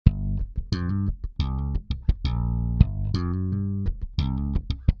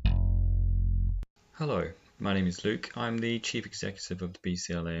Hello, my name is Luke. I'm the Chief Executive of the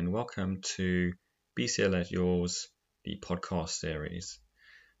BCLA and welcome to BCLA at Yours, the podcast series.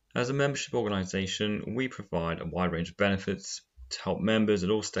 As a membership organisation, we provide a wide range of benefits to help members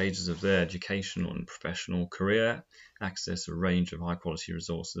at all stages of their educational and professional career access a range of high quality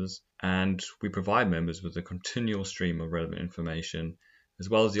resources, and we provide members with a continual stream of relevant information as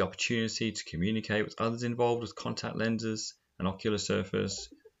well as the opportunity to communicate with others involved with contact lenses and ocular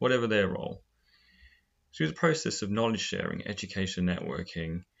surface, whatever their role. Through the process of knowledge sharing, education, and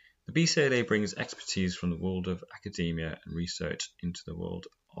networking, the BCLA brings expertise from the world of academia and research into the world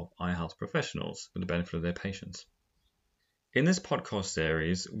of eye health professionals for the benefit of their patients. In this podcast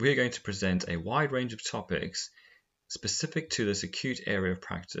series, we're going to present a wide range of topics specific to this acute area of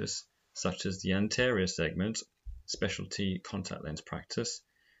practice, such as the anterior segment, specialty contact lens practice,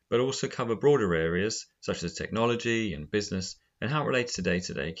 but also cover broader areas such as technology and business and how it relates to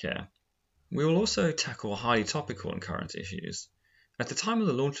day-to-day care. We will also tackle highly topical and current issues. At the time of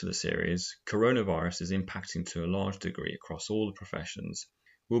the launch of the series, coronavirus is impacting to a large degree across all the professions.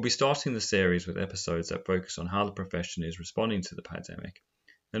 We'll be starting the series with episodes that focus on how the profession is responding to the pandemic,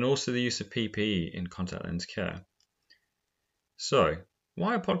 and also the use of PPE in contact lens care. So,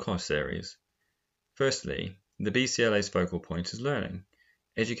 why a podcast series? Firstly, the BCLA's focal point is learning,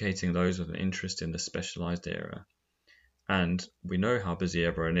 educating those with an interest in the specialised area. And we know how busy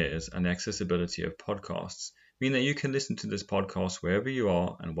everyone is, and the accessibility of podcasts mean that you can listen to this podcast wherever you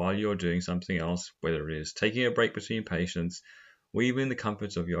are and while you're doing something else, whether it is taking a break between patients or even in the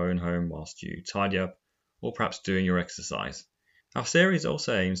comfort of your own home whilst you tidy up or perhaps doing your exercise. Our series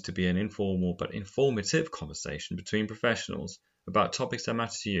also aims to be an informal but informative conversation between professionals about topics that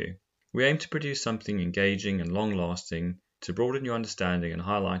matter to you. We aim to produce something engaging and long-lasting to broaden your understanding and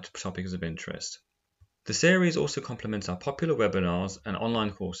highlight topics of interest. The series also complements our popular webinars and online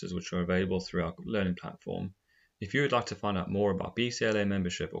courses which are available through our learning platform. If you would like to find out more about BCLA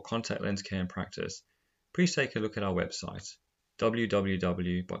membership or contact lens care and practice, please take a look at our website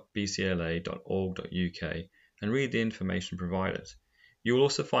www.bcla.org.uk and read the information provided. You will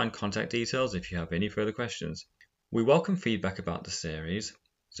also find contact details if you have any further questions. We welcome feedback about the series,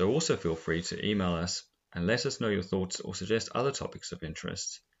 so also feel free to email us and let us know your thoughts or suggest other topics of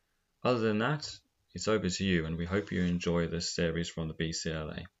interest. Other than that, it's over to you, and we hope you enjoy this series from the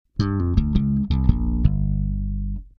BCLA.